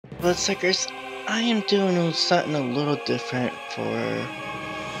Bloodsuckers, I am doing something a little different for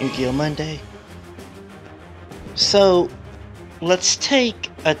Yu-Gi-Oh! Monday. So, let's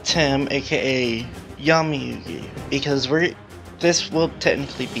take Atem, aka Yami Yugi, because this will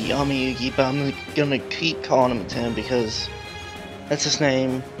technically be Yami Yugi, but I'm gonna keep calling him Atem because that's his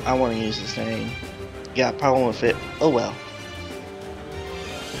name. I want to use his name. Got a problem with it. Oh well.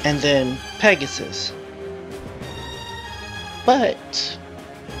 And then Pegasus. But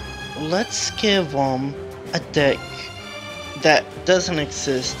let's give them a deck that doesn't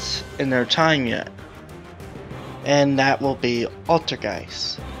exist in their time yet, and that will be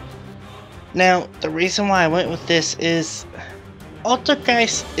Altergeist. Now, the reason why I went with this is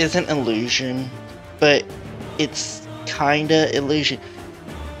Altergeist isn't illusion, but it's kinda illusion.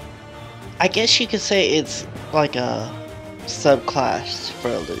 I guess you could say it's like a subclass for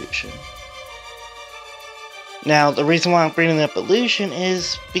illusion. Now, the reason why I'm bringing up illusion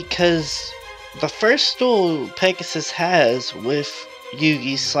is because the first duel Pegasus has with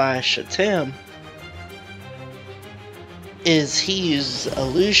Yugi / Atem is he uses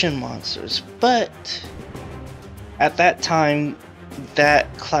illusion monsters, but at that time that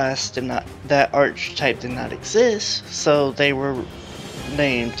archetype did not exist, so they were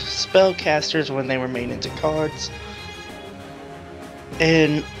named spellcasters when they were made into cards,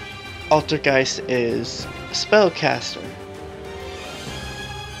 and Altergeist is spellcaster.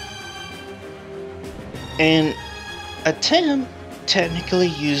 And Atem technically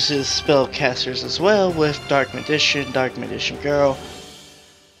uses spellcasters as well with Dark Magician Girl,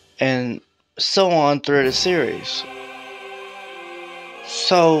 and so on through the series.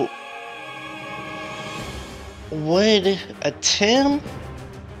 So, would Atem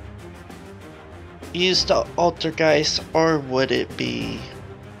use the Altergeist, or would it be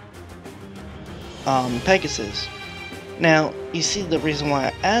Pegasus? Now, you see, the reason why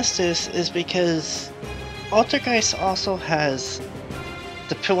I asked this is because Altergeist also has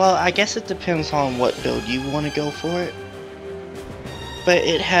well, I guess it depends on what build you want to go for it, but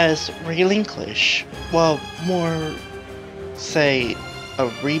it has Relinquish. Well, more say a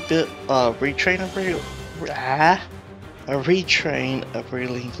retrain of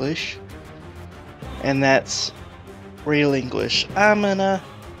Relinquish, and that's Relinquish Amina,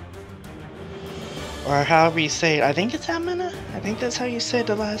 or however you say it. I think it's Amina. I think that's how you say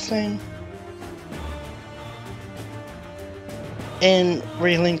the last name. And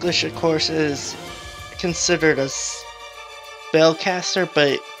Relinquish, of course, is considered a spellcaster,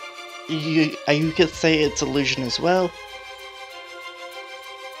 but you could say it's illusion as well.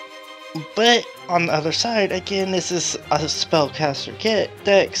 But on the other side, again, this is a spellcaster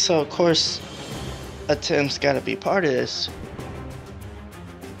deck, so of course Atem's got to be part of this.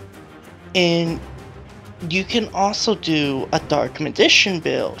 And you can also do a Dark Magician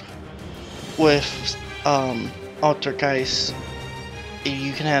build with Altergeist.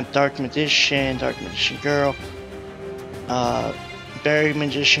 You can have Dark Magician Girl, Berry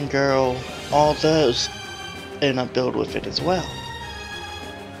Magician Girl, all those in a build with it as well.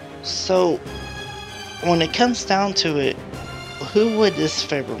 So, when it comes down to it, who would this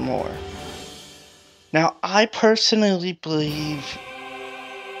favor more? Now, I personally believe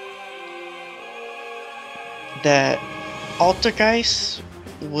that Altergeist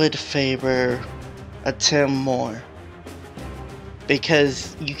would favor Atem more,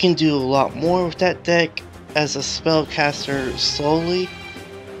 because you can do a lot more with that deck as a spellcaster slowly,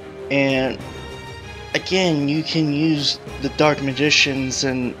 and again, you can use the Dark Magicians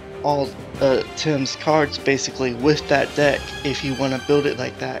and all Tim's cards basically with that deck if you want to build it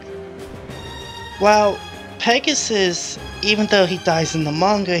like that. While Pegasus, even though he dies in the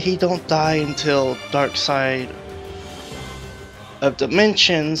manga, he don't die until Dark Side of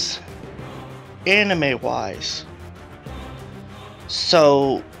Dimensions, anime wise.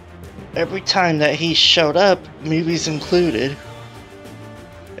 So every time that he showed up, movies included,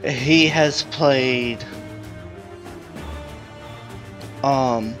 he has played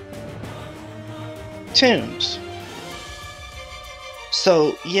tunes.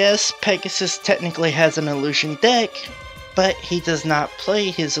 So yes, Pegasus technically has an illusion deck, but he does not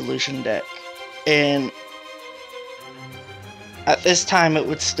play his illusion deck, and at this time it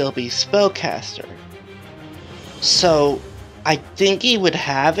would still be spellcaster. So I think he would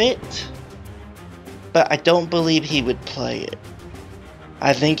have it, but I don't believe he would play it.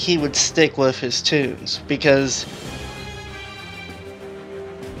 I think he would stick with his tunes, because...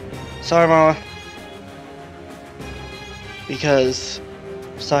 Sorry, Mama. Because...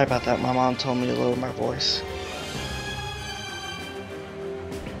 Sorry about that, my mom told me to lower my voice.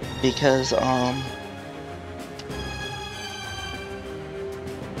 Because,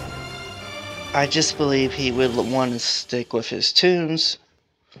 I just believe he would want to stick with his tunes,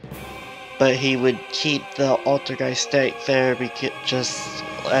 but he would keep the Altergeist deck there just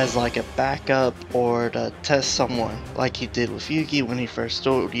as like a backup or to test someone, like he did with Yugi when he first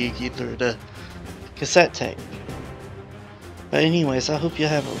stole Yugi through the cassette tape. But anyways, I hope you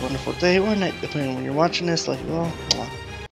have a wonderful day or night depending on when you're watching this. Love you all. Mwah.